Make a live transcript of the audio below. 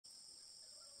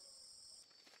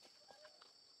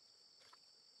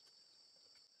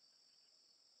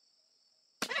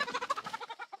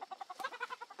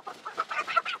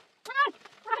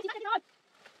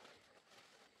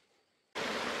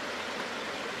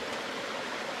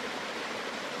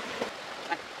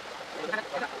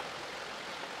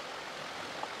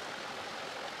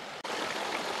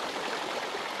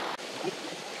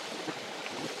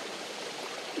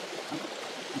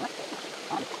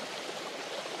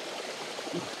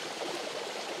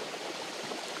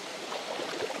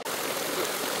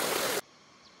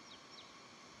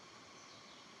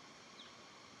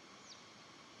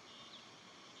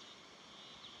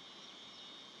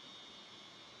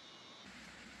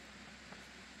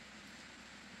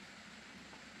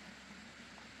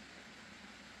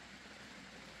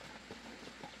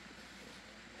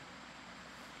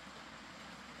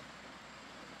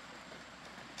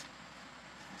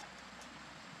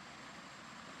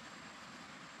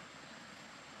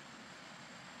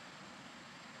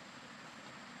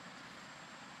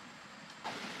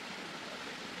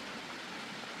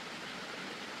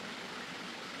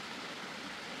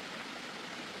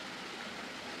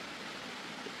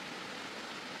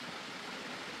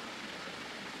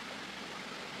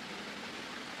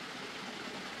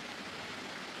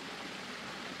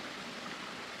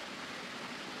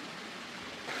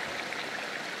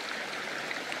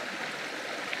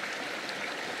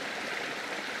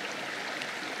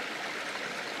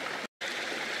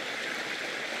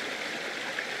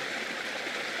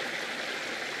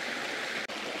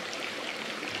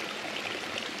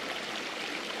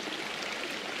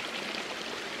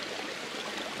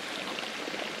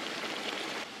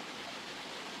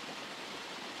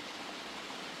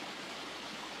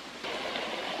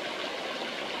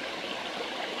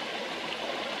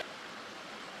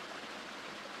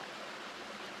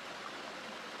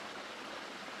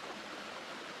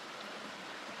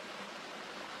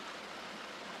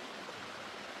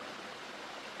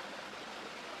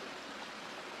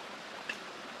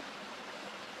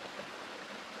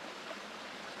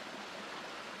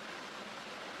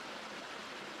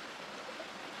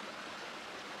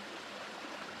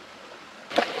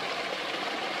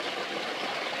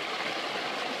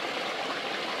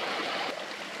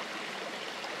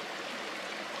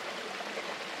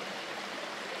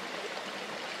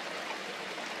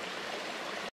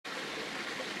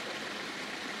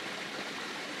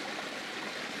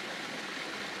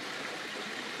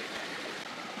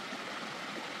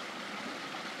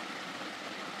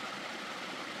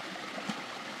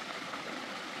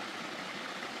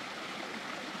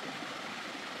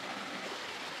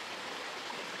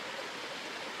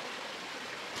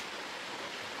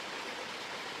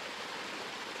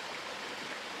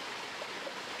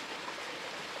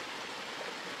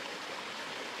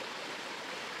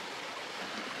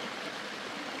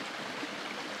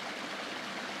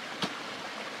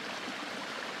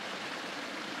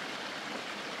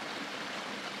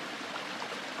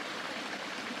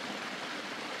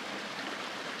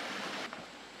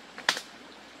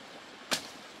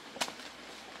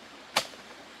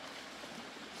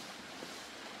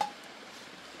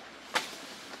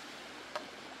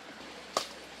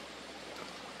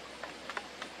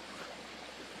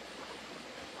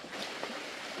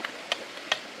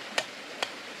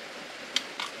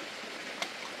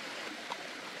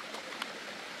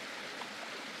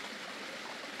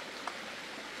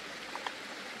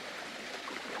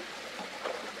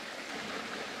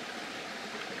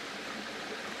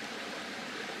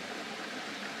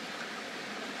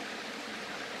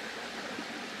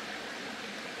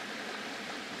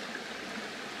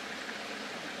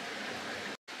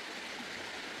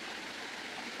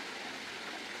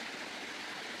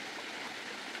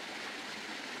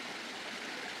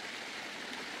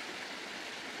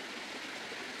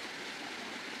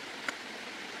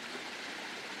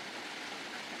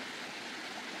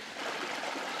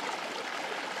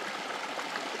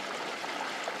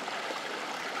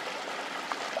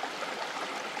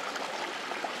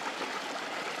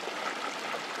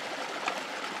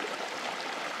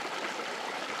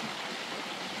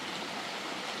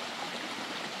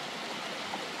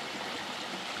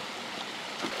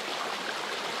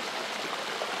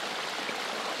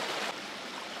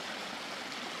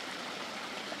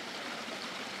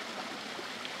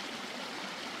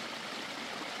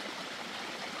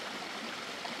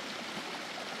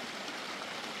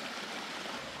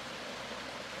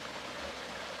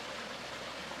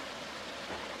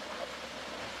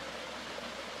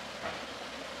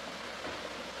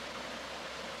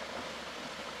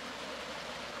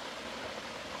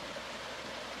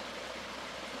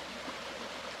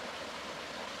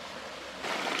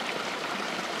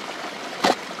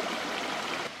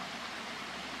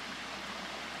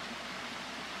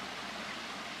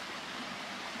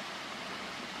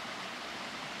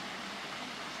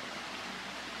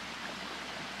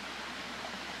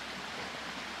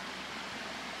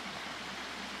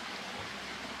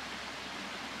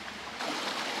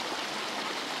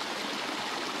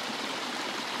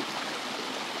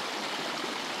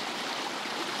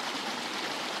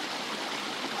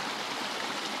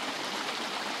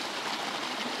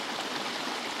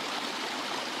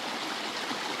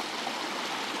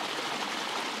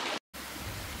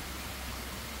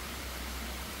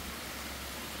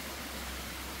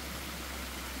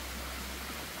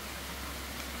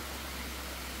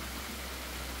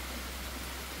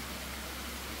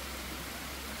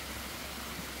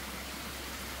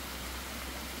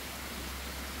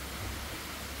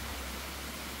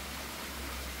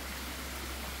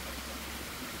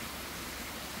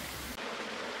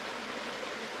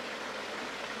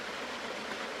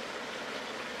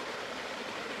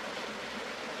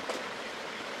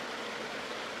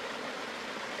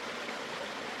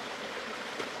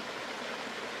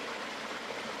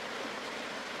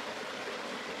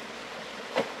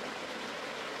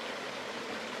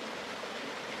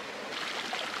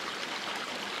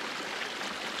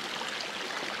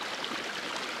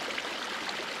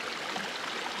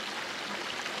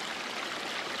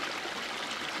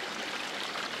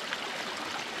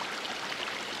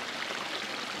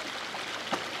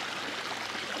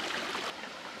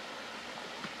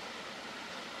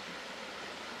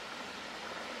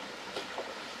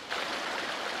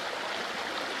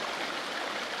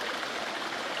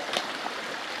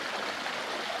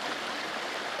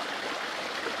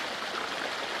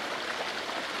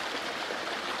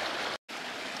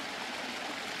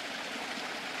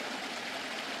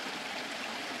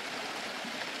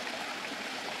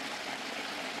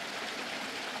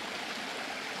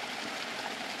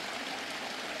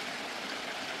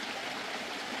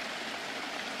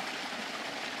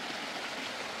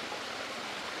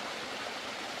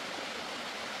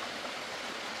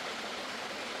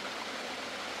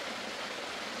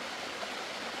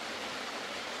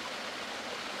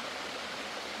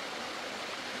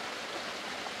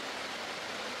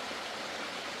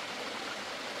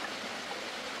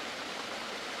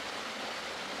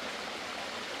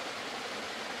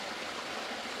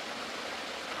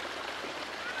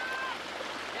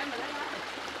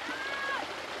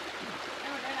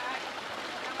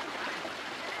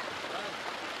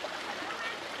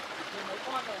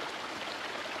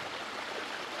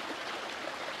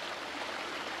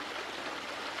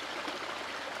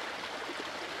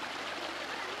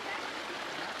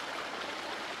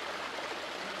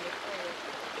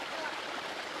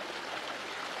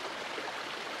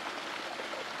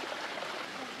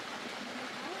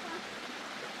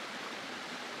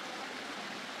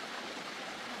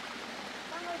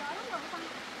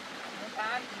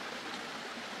em.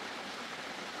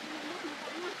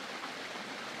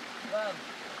 Vâng.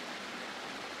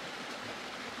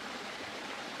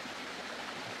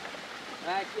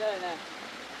 Đây kia này này.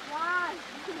 Wow.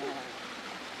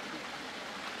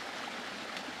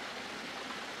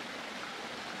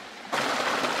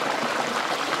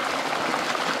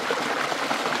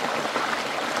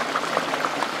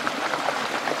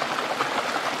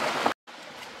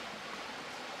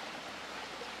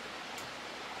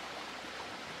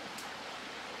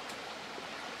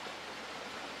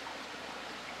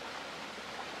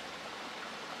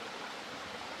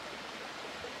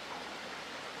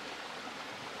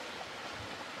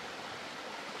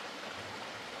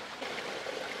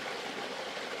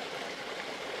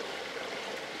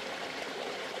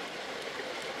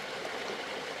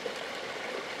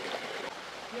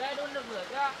 Ghê đun được lửa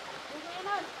chưa? Đúng em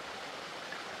ơi.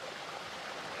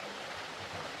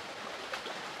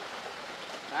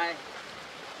 Đây.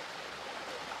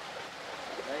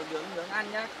 Đây nướng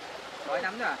ăn nhá. Đói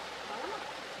lắm rồi à?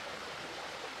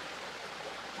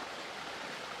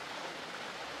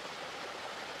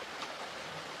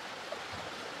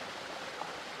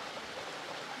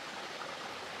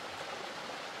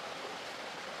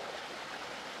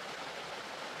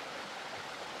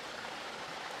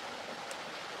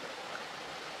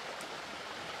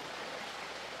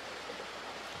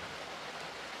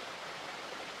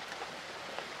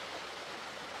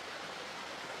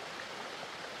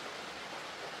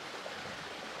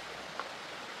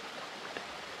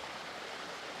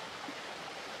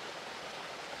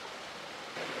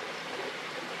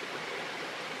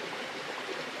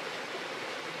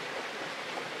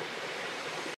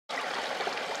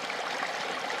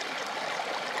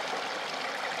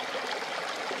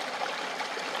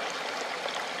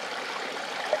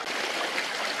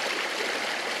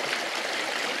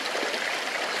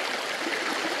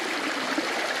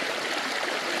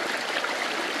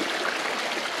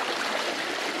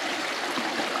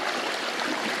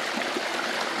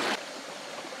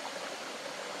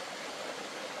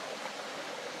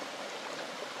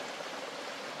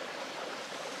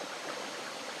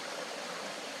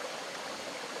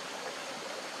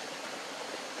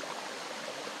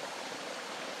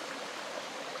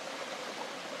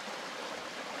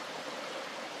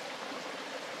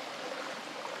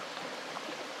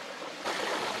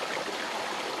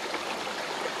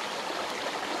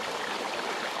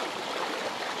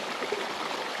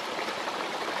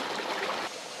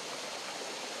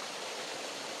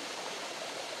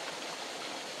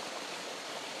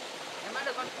 Em bắt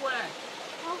được con cua này.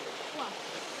 Không, quả.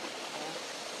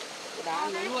 Đá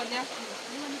nướng luôn nhé.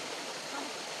 Luôn.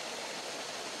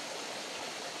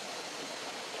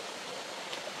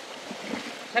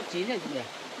 Sắp chín rồi chị nhỉ?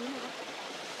 Chín rồi đó.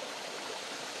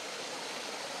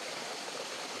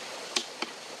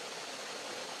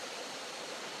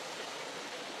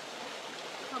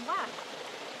 Thơm quá à?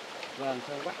 Vâng,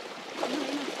 thơm quá.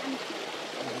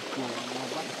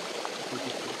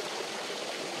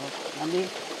 Ăn đi.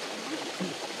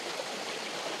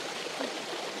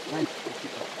 Đây.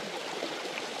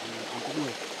 Ăn cái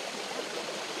gì?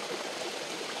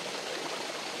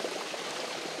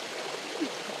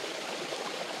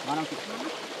 Ngon không chị?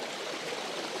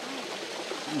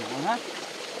 Ăn ngon hết.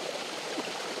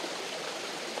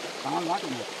 Ngon quá chị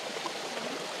nhỉ?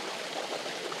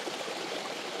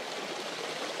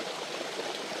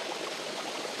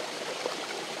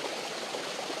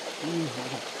 Ngon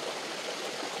thật.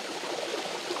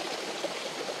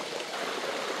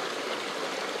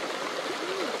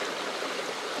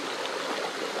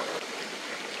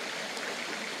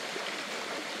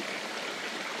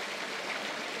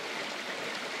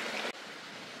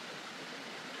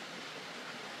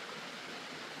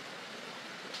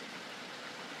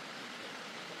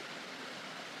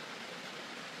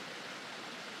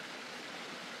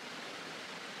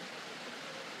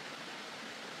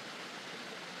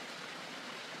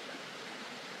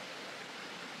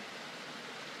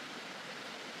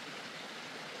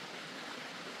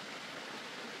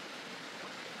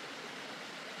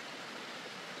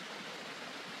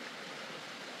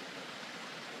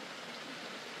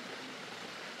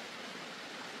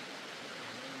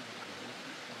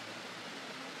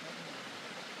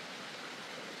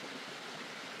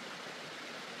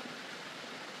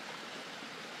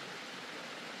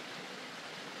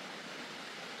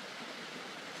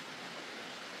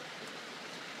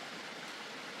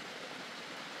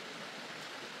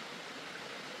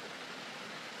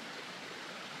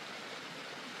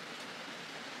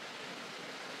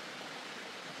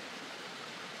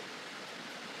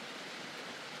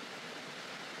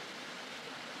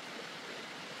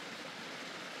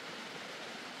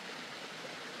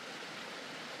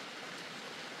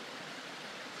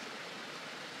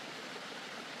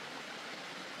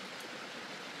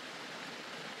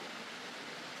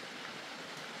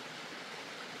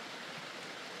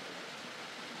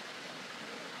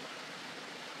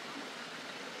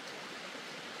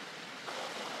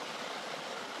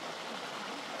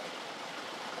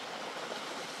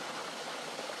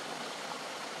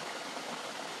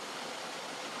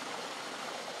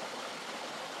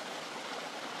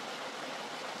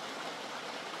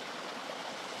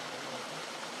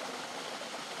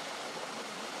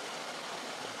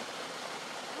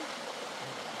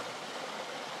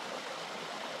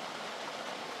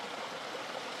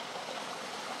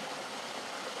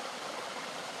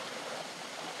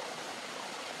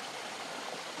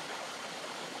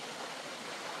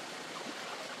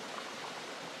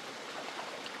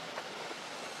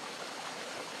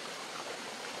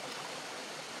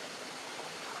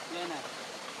 đây này.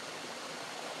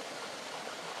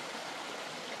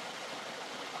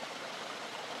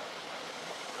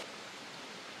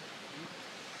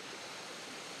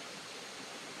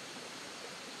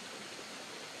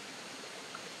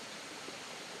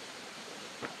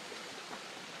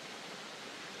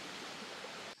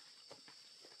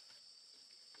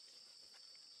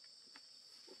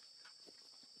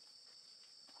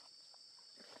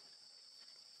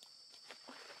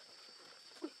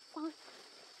 Quang ơi.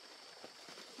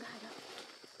 Gà rồi.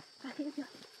 Gà thấy được chưa?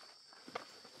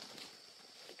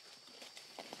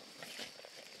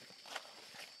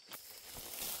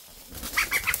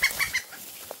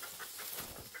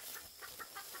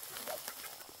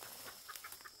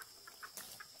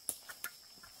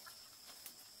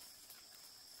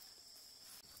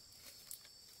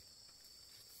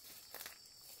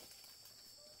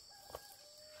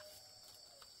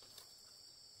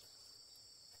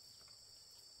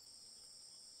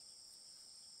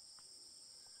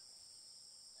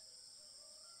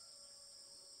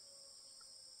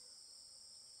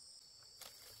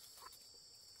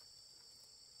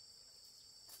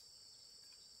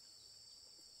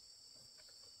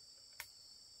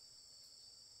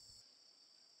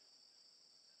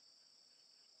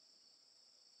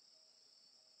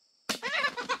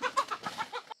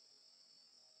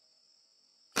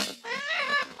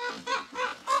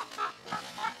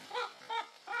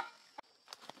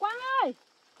 Quang ơi!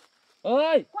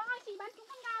 Ơi! Quang ơi, chỉ bắn trúng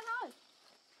con gà thôi.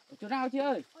 Chỗ nào chị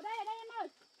ơi? Ở đây em ơi.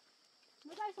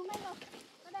 Nó rơi xuống đây rồi.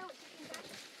 Ở đây.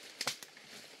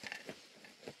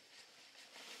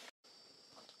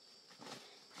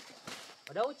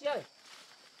 Ở đâu chị ơi?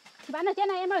 Chỉ bắn ở trên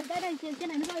này em ơi. Đây trên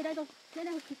này nó rơi ở đây rồi. Trên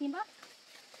đây thì tìm bớt.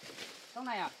 Trong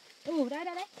này à? Ừ,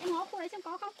 đây. Em ngó khu đấy xem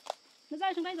có không. Nó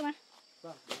rơi xuống đây rồi mà.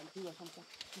 Vâng, em chui vào trong.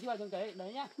 Chui vào trong cái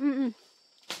đấy nhá. Ừ.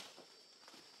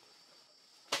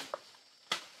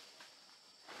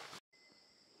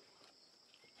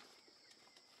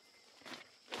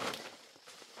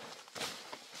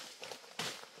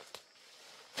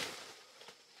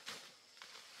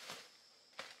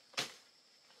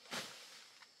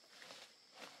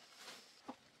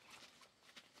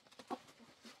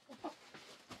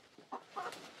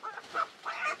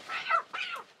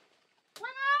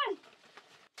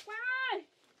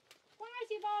 Quang ơi,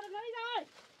 chị bò được nó đi rồi.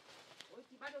 Ôi,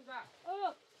 chị bắt được ra?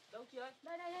 Ừ. Đâu chị ơi?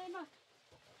 Đây em ơi.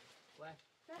 Quay.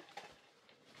 Đây.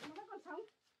 Nó vẫn còn sống.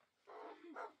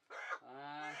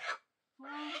 À.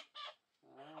 Wow.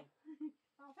 À.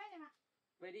 To phết em ạ.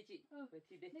 Về đi chị. Ừ. Về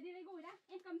thì đi. Để đi lấy gùi đã.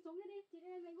 Em cầm súng đi. Chị đi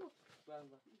lên lấy gùi.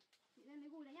 Vâng. Chị lên lấy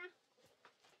gùi đấy nhá.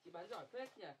 Chị bắn giỏi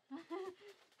phết nhỉ?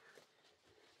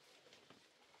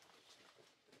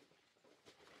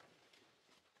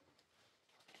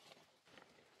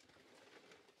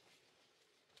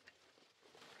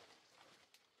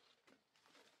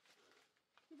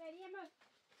 Chị về đi em ơi.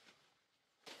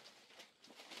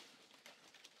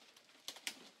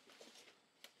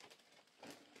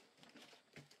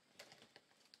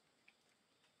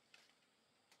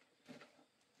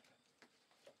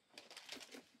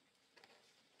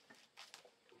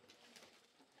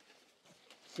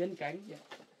 Xiên cánh chị ạ.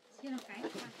 Xiên vào cánh.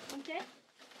 Không chết.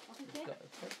 Không chết. Cỡ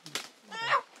phết.